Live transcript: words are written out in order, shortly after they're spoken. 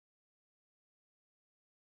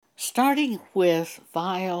Starting with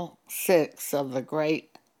Vial 6 of the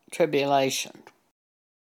Great Tribulation.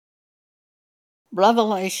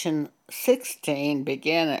 Revelation 16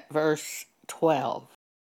 began at verse 12.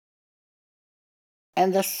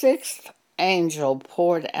 And the sixth angel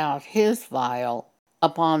poured out his vial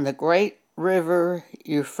upon the great river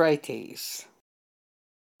Euphrates,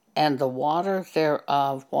 and the water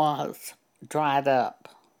thereof was dried up,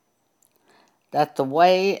 that the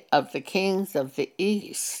way of the kings of the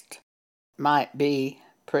east might be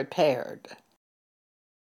prepared.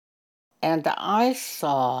 And I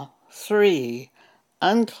saw 3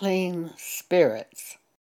 unclean spirits,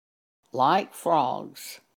 like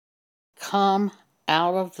frogs, come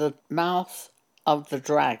out of the mouth of the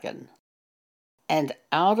dragon, and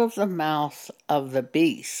out of the mouth of the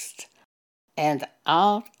beast, and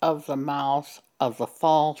out of the mouth of the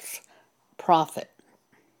false prophet.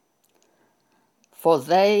 For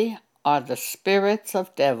they are the spirits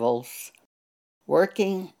of devils,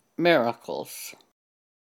 working miracles,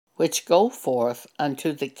 which go forth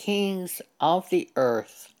unto the kings of the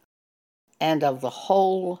earth and of the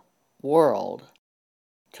whole world,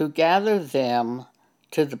 to gather them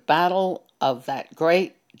to the battle of that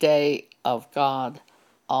great day of God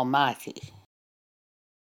Almighty.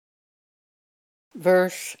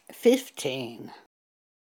 Verse 15.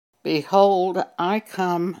 Behold, I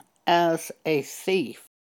come as a thief,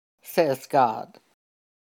 says God.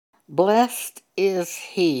 Blessed is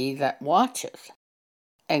he that watcheth,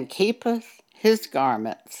 and keepeth his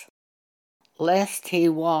garments, lest he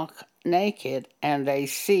walk naked, and they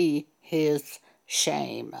see his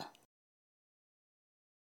shame.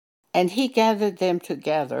 And he gathered them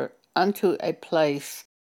together unto a place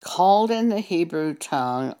called in the Hebrew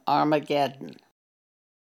tongue Armageddon.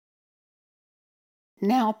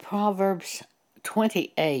 Now Proverbs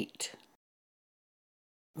 28,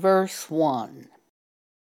 verse 1.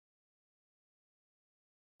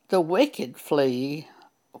 The wicked flee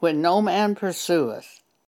when no man pursueth,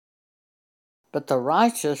 but the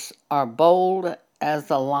righteous are bold as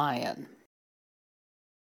a lion.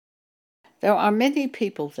 There are many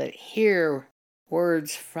people that hear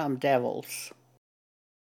words from devils.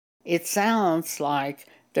 It sounds like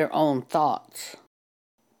their own thoughts,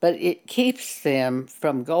 but it keeps them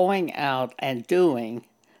from going out and doing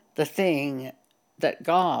the thing that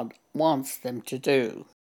God wants them to do.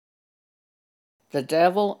 The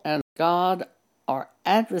devil and God are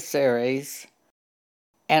adversaries,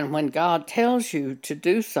 and when God tells you to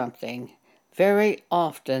do something, very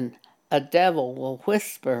often a devil will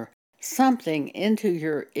whisper something into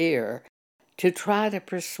your ear to try to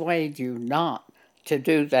persuade you not to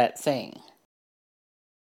do that thing.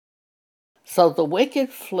 So the wicked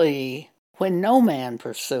flee when no man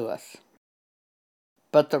pursueth,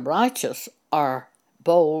 but the righteous are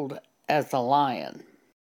bold as a lion.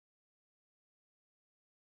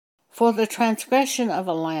 For the transgression of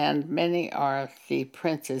a land many are the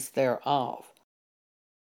princes thereof,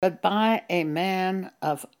 but by a man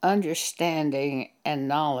of understanding and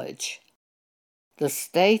knowledge the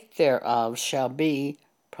state thereof shall be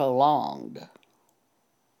prolonged.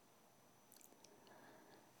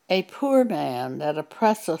 A poor man that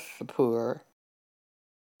oppresseth the poor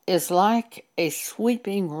is like a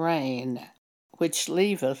sweeping rain which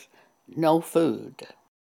leaveth no food.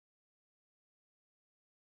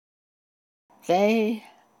 They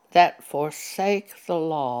that forsake the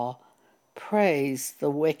law praise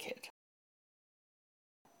the wicked,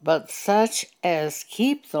 but such as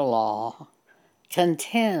keep the law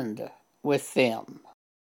contend with them.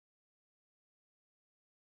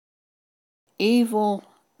 Evil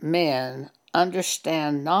men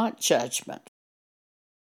understand not judgment,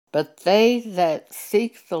 but they that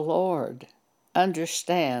seek the Lord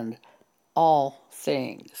understand all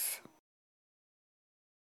things.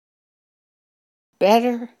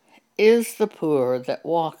 Better is the poor that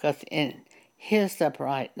walketh in his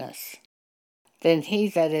uprightness than he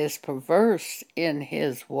that is perverse in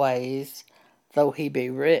his ways, though he be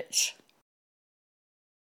rich.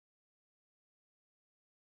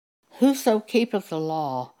 Whoso keepeth the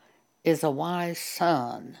law is a wise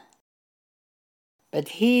son, but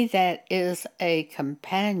he that is a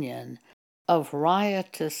companion of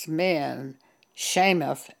riotous men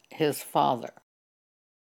shameth his father.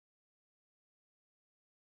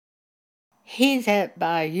 He that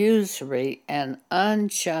by usury and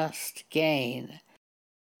unjust gain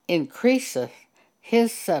increaseth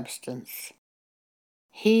his substance,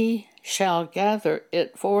 he shall gather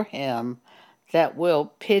it for him that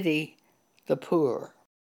will pity the poor.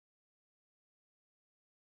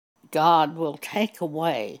 God will take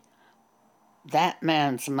away that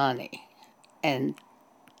man's money and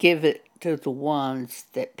give it to the ones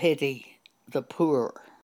that pity the poor,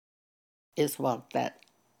 is what that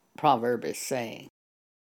proverb is saying.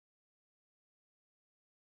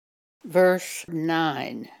 Verse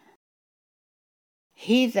 9.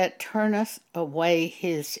 He that turneth away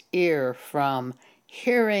his ear from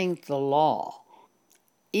hearing the law,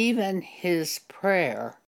 even his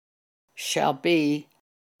prayer shall be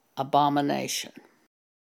abomination.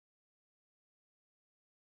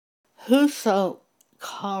 Whoso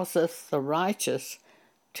causeth the righteous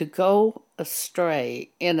to go astray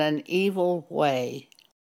in an evil way,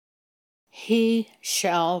 he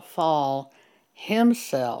shall fall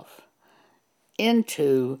himself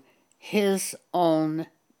into his own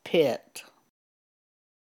pit.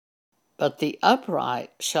 But the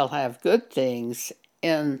upright shall have good things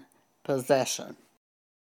in possession.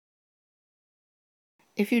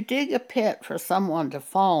 If you dig a pit for someone to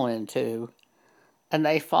fall into, and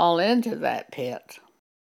they fall into that pit,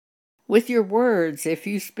 with your words, if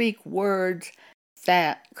you speak words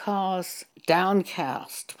that cause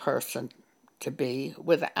downcast person to be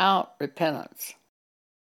without repentance,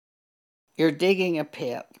 you're digging a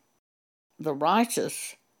pit. The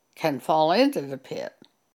righteous can fall into the pit.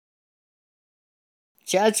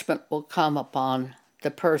 Judgment will come upon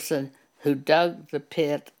the person who dug the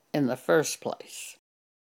pit in the first place.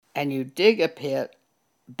 And you dig a pit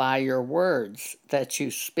by your words that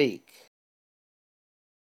you speak.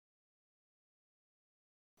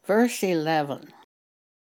 Verse 11.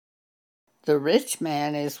 The rich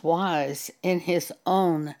man is wise in his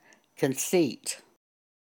own conceit,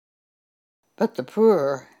 but the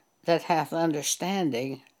poor that hath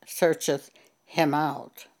understanding searcheth him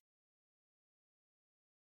out.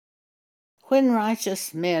 When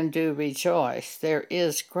righteous men do rejoice, there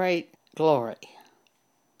is great glory.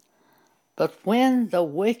 But when the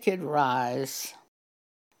wicked rise,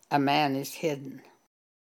 a man is hidden.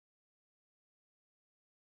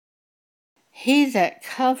 He that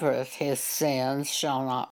covereth his sins shall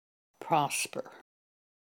not prosper.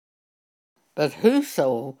 But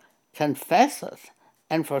whoso confesseth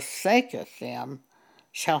and forsaketh them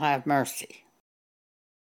shall have mercy.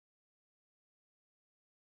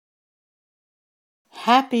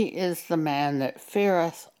 Happy is the man that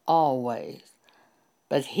feareth always,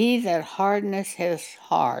 but he that hardeneth his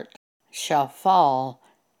heart shall fall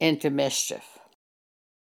into mischief.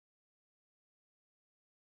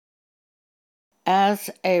 As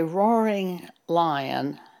a roaring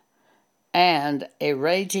lion and a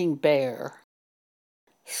raging bear,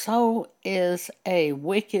 so is a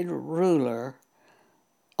wicked ruler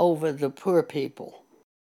over the poor people.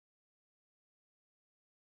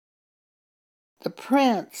 The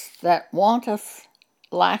prince that wanteth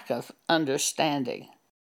lacketh understanding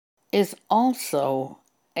is also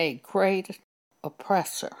a great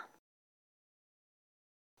oppressor.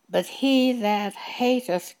 But he that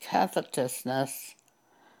hateth covetousness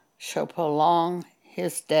shall prolong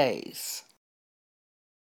his days.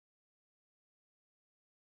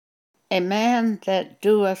 A man that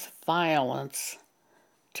doeth violence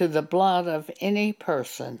to the blood of any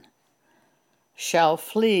person shall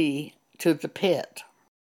flee to the pit.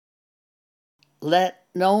 Let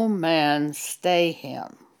no man stay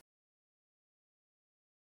him.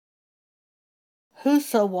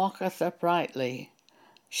 Whoso walketh uprightly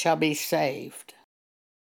shall be saved.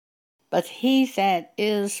 But he that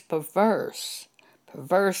is perverse,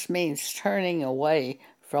 perverse means turning away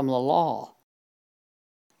from the law.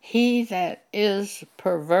 He that is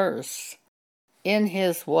perverse in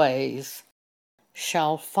his ways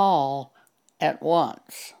shall fall at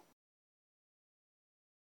once.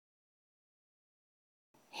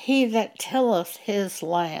 He that tilleth his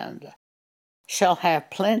land shall have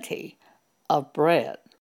plenty of bread.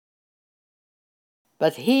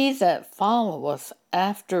 But he that followeth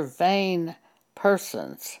after vain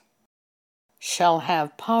persons shall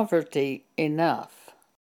have poverty enough.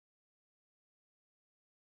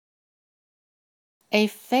 A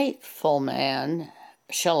faithful man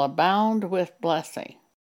shall abound with blessing,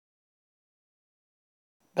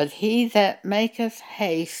 but he that maketh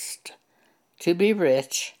haste to be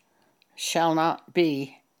rich shall not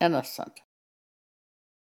be innocent.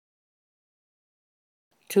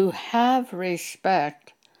 To have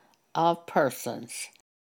respect of persons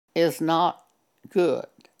is not good.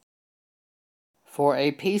 For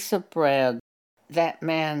a piece of bread that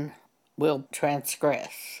man will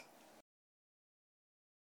transgress.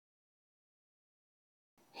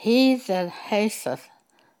 He that hasteth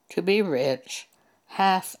to be rich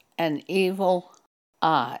hath an evil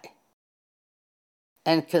eye,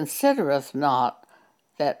 and considereth not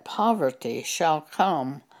that poverty shall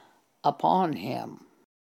come upon him.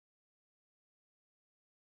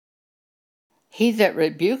 He that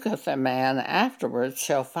rebuketh a man afterwards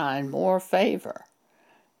shall find more favor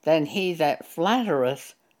than he that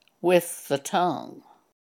flattereth with the tongue.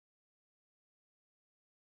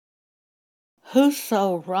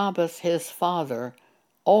 Whoso robbeth his father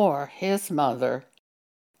or his mother,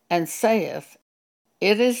 and saith,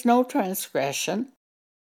 It is no transgression,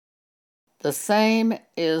 the same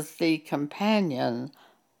is the companion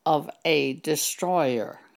of a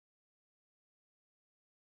destroyer.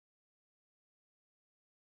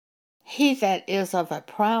 He that is of a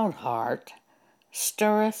proud heart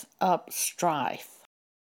stirreth up strife,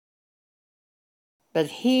 but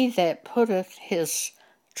he that putteth his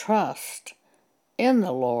trust in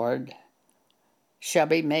the Lord shall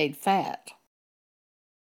be made fat.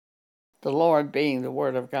 The Lord being the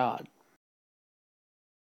Word of God.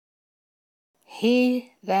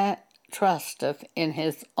 He that trusteth in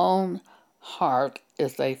his own heart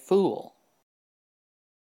is a fool,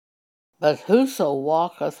 but whoso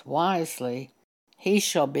walketh wisely, he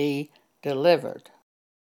shall be delivered.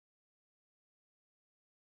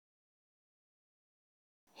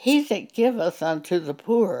 He that giveth unto the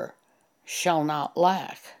poor shall not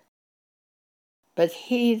lack, but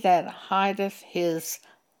he that hideth his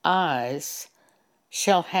eyes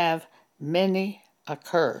shall have many a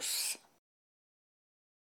curse.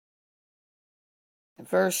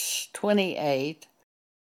 Verse 28,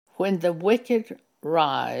 When the wicked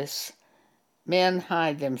rise, men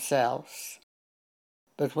hide themselves,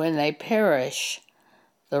 but when they perish,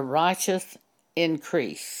 the righteous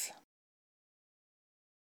increase.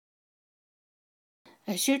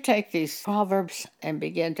 As you take these Proverbs and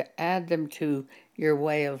begin to add them to your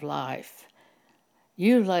way of life,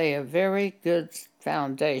 you lay a very good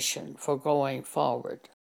foundation for going forward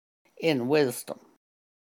in wisdom.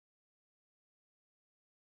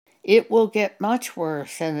 It will get much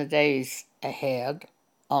worse in the days ahead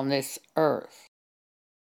on this earth.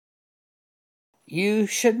 You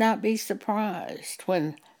should not be surprised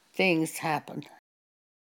when things happen.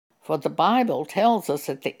 For the Bible tells us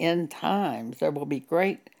at the end times there will be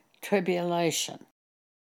great tribulation.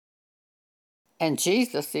 And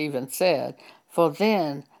Jesus even said, For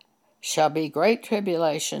then shall be great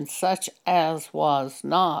tribulation such as was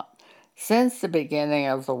not since the beginning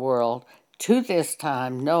of the world to this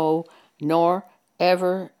time, no, nor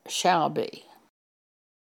ever shall be.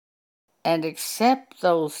 And except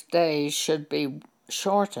those days should be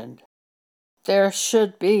shortened, there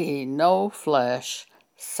should be no flesh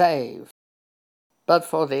saved. But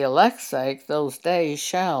for the elect's sake, those days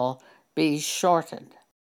shall be shortened.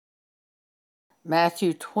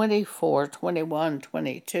 Matthew 24, 21,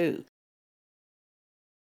 22.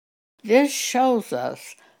 This shows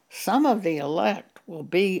us some of the elect will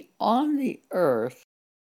be on the earth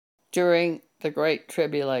during the Great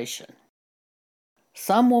Tribulation.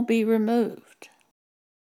 Some will be removed.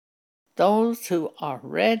 Those who are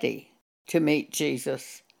ready to meet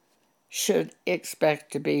Jesus should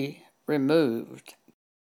expect to be removed.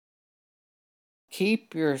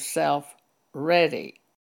 Keep yourself ready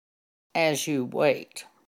as you wait.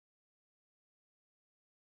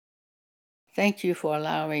 Thank you for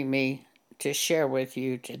allowing me to share with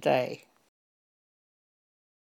you today.